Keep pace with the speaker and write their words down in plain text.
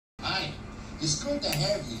It's good to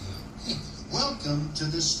have you here. Welcome to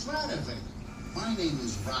the Stratovator. My name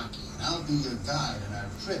is Rocky, and I'll be your guide on our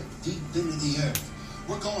trip deep into the Earth.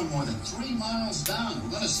 We're going more than 3 miles down.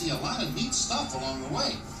 We're going to see a lot of neat stuff along the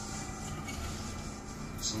way.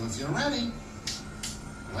 So if you're ready,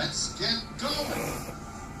 let's get going.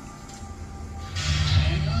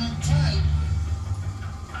 Hang on tight.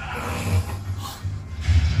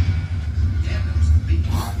 Yeah, that was the big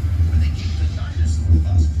one where they keep the dinosaur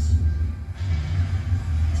fossils.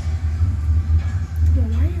 Yeah,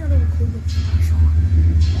 why are you not recording the flash on?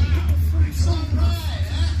 Get the flash on. All right,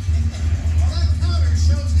 huh? Well, that counter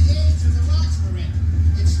shows the age of the rocks we're in.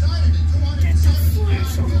 It started at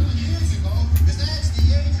 275 million years ago, because that's the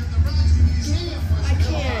age of the rocks the museum was I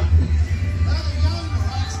built can't. on. Other younger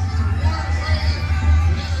rocks were worn away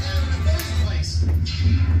and never there in the first place.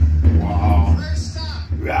 Wow. First stop,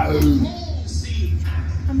 Wow. the coal seam.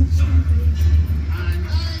 I'm excited. A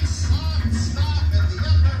nice soft stop at the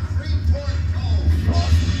upper Freeport Cove.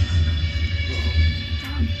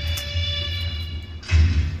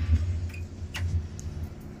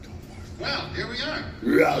 Well, here we are.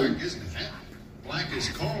 Dark, isn't it? Huh? Black as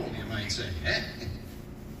coal, you might say. Eh?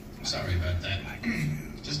 Sorry about that.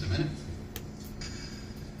 Just a minute.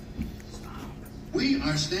 We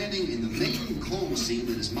are standing in the main coal seam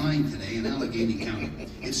that is mined today in Allegheny County.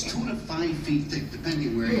 It's 2 to 5 feet thick,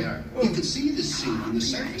 depending where you are. You can see this seam on the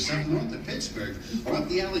surface up north of Pittsburgh or up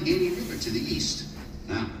the Allegheny River to the east.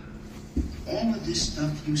 Now, all of this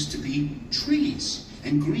stuff used to be trees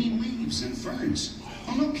and green leaves and ferns.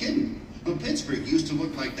 Oh, no kidding. Well, Pittsburgh used to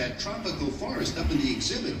look like that tropical forest up in the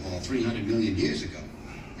exhibit hall 300 million years ago.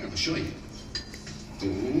 Here, I'll show you.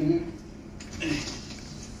 Oh.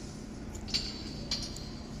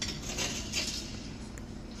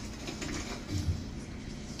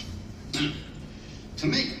 Now, to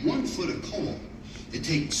make 1 foot of coal, it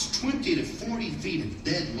takes 20 to 40 feet of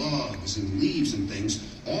dead logs and leaves and things,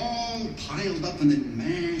 all piled up and then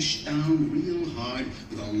mashed down real hard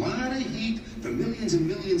with a lot of heat for millions and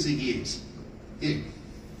millions of years. Here,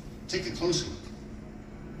 take a closer look.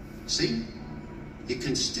 See? You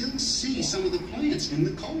can still see some of the plants in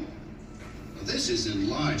the coal. Well, this is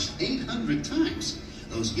enlarged 800 times.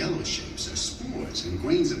 Those yellow shapes are spores and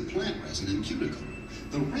grains of plant resin and cuticle.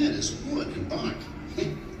 The red is wood and bark.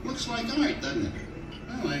 Looks like art, doesn't it?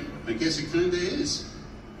 Well, I guess it kinda is.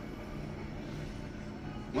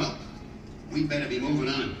 Well, we better be moving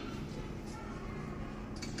on.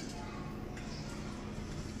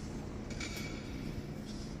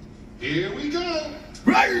 Here we go!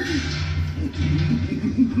 Boy,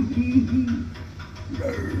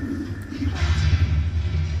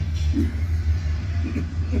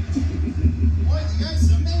 the Earth's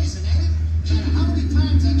amazing, ain't it? No matter how many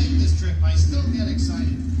times I make this trip, I still get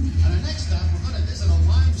excited. On our next stop, we're going to visit a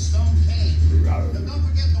limestone cave. Now, don't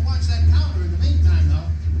forget to watch that counter in the meantime, though.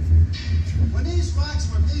 When these rocks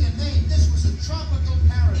were being made, this was a tropical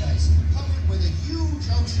paradise covered with a huge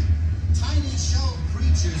ocean. Tiny shelled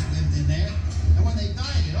creatures lived in there, and when they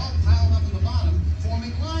died, it all piled up in the bottom,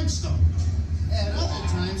 forming limestone. At other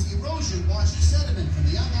times, erosion washed sediment from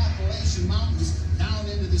the young Appalachian Mountains down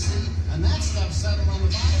into the sea, and that stuff settled on the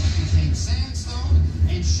bottom and became sandstone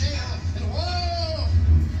and shale, and whoa!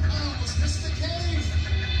 I almost missed the cave!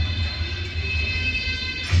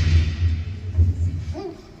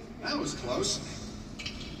 Whew, that was close.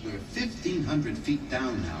 We're 1,500 feet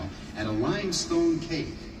down now at a limestone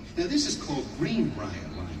cave. Now, this is called Greenbrier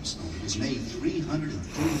limestone. It was made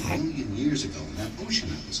 330 million years ago in that ocean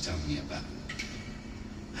I was telling you about.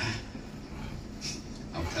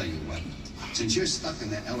 I'll tell you what, since you're stuck in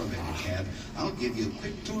that elevator cab, I'll give you a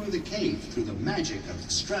quick tour of the cave through the magic of the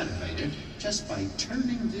Stratovator just by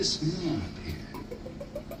turning this knob here.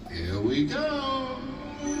 Here we go!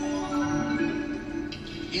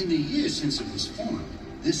 In the years since it was formed,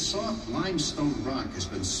 this soft limestone rock has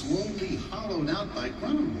been slowly hollowed out by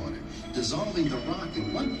groundwater, dissolving the rock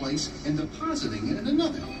in one place and depositing it in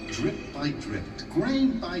another, drip by drip,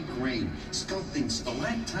 grain by grain, sculpting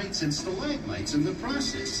stalactites and stalagmites in the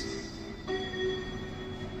process.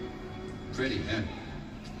 Pretty, huh?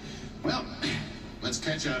 Well, let's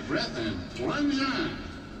catch our breath and plunge on.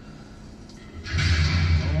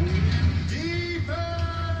 Going deeper!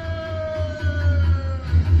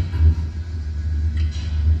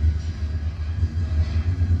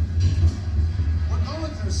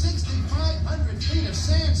 Through 6,500 feet of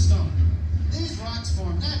sandstone. These rocks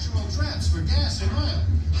form natural traps for gas and oil.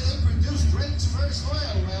 They produced Drake's first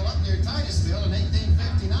oil well up near Titusville in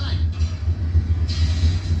 1859.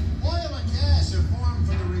 Oil and gas are formed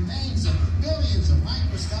from the remains of billions of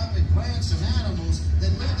microscopic plants and animals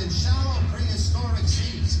that lived in shallow prehistoric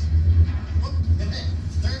seas. Look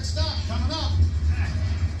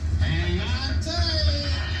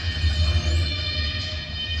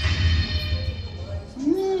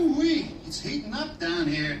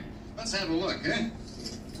let's have a look, eh?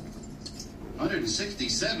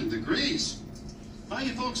 167 degrees. How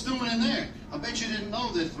you folks doing in there? I bet you didn't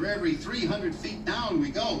know that for every 300 feet down we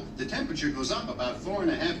go, the temperature goes up about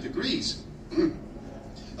 4.5 degrees.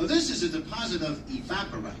 Well, this is a deposit of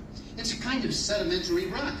evaporite. It's a kind of sedimentary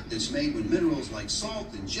rock that's made when minerals like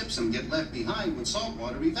salt and gypsum get left behind when salt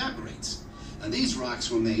water evaporates. And these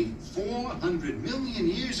rocks were made 400 million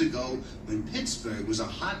years ago when Pittsburgh was a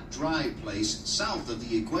hot, dry place south of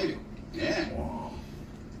the equator. Yeah.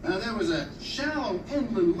 Now, there was a shallow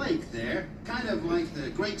inland lake there, kind of like the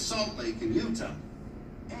Great Salt Lake in Utah.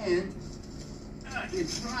 And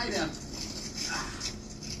it dried up,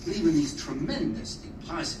 leaving these tremendous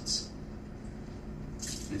deposits.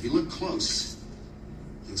 And if you look close,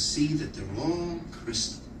 you'll see that they're all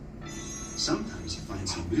crystal. Sometimes you find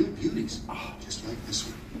some real beauties, just like this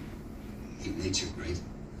one. Ain't nature great?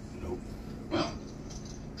 Nope. Well,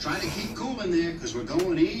 try to keep cool in there, because we're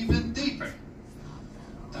going even deeper.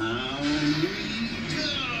 Down we go.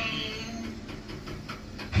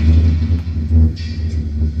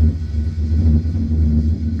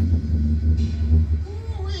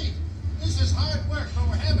 Ooh-wee. This is hard work, but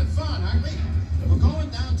we're having fun, aren't we? We're going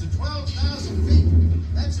down to 12,000 feet.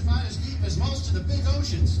 That's about as deep as most of the big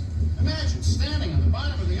oceans. Imagine standing on the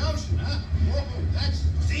bottom of the ocean, huh? Whoa, that's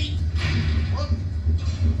deep. Whoa.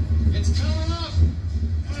 It's coming up.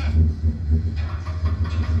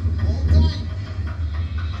 Hold tight.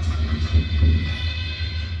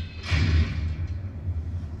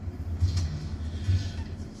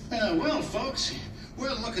 Well, folks,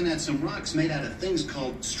 we're looking at some rocks made out of things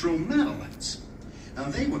called stromatolites. Now,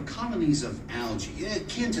 they were colonies of algae,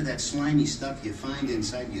 akin to that slimy stuff you find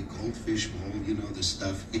inside your goldfish bowl, you know, the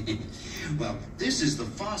stuff. Well, this is the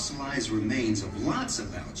fossilized remains of lots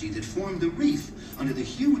of algae that formed a reef under the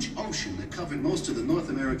huge ocean that covered most of the North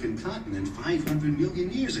American continent 500 million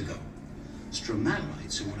years ago.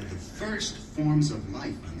 Stromatolites are one of the first forms of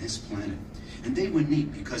life on this planet. And they were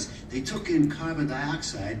neat because they took in carbon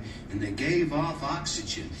dioxide and they gave off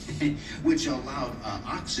oxygen, which allowed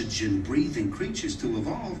oxygen-breathing creatures to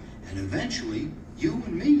evolve and eventually you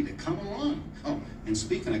and me to come along. Oh, and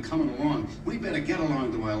speaking of coming along, we better get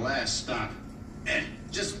along to our last stop.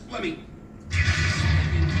 Just let me...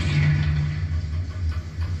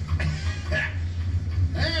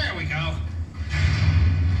 There we go.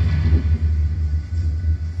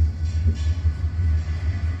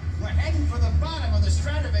 We're heading for the bottom of the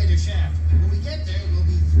Stratovator shaft. When we get there, we'll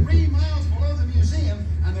be 3 miles below the museum,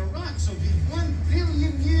 and the rocks will be 1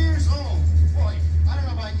 billion years old. Boy, I don't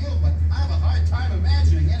know about you, but I have a hard time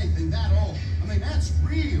imagining anything that old. I mean, that's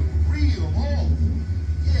real old.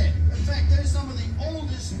 Yeah, in fact, they're some of the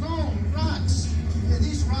oldest known rocks. Yeah,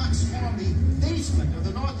 these rocks form the basement of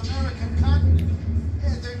the North American continent.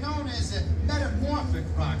 Yeah, they're known as metamorphic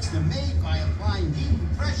rocks. They're made by applying heat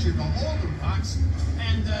and pressure to older rocks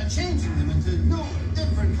and changing them into newer,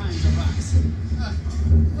 different kinds of rocks.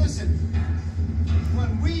 Listen,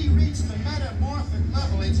 when we reach the metamorphic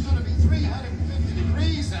level, it's going to be 350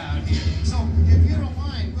 degrees out here. So, if you don't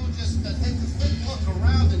mind, we'll just take a quick look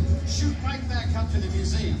around and shoot right back up to the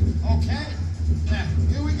museum. Okay? Now,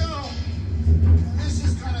 here we go. This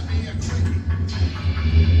is going to be a quickie.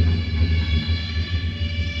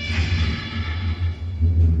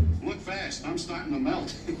 Look fast, I'm starting to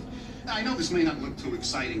melt. I know this may not look too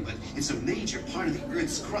exciting, but it's a major part of the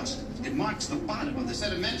Earth's crust. It marks the bottom of the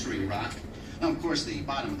sedimentary rock. Now, of course, the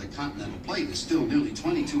bottom of the continental plate is still nearly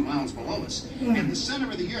 22 miles below us. And the center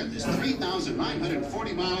of the Earth is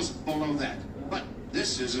 3,940 miles below that. But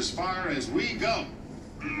this is as far as we go.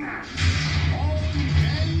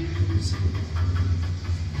 Always.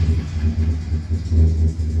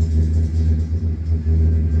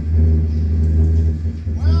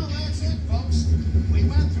 Well, that's it, folks. We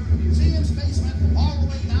went through the museum's basement all the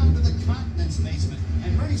way down to the continent's basement.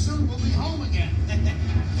 And pretty soon we'll be home again.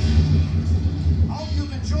 Hope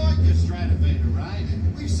you've enjoyed your Stratovator ride.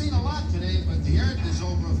 We've seen a lot today, but the Earth is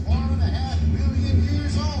over 4.5 billion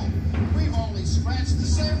years old. We've only scratched the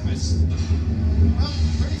surface. Well,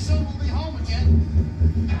 pretty soon we'll be home again.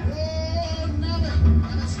 Oh, Nelly,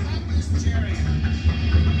 gotta stop this chariot.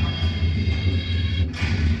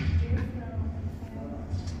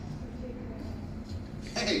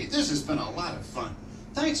 Hey, this has been a lot of fun.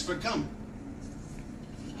 Thanks for coming.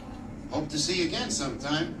 Hope to see you again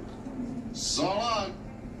sometime. So long.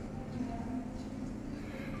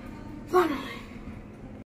 Bye.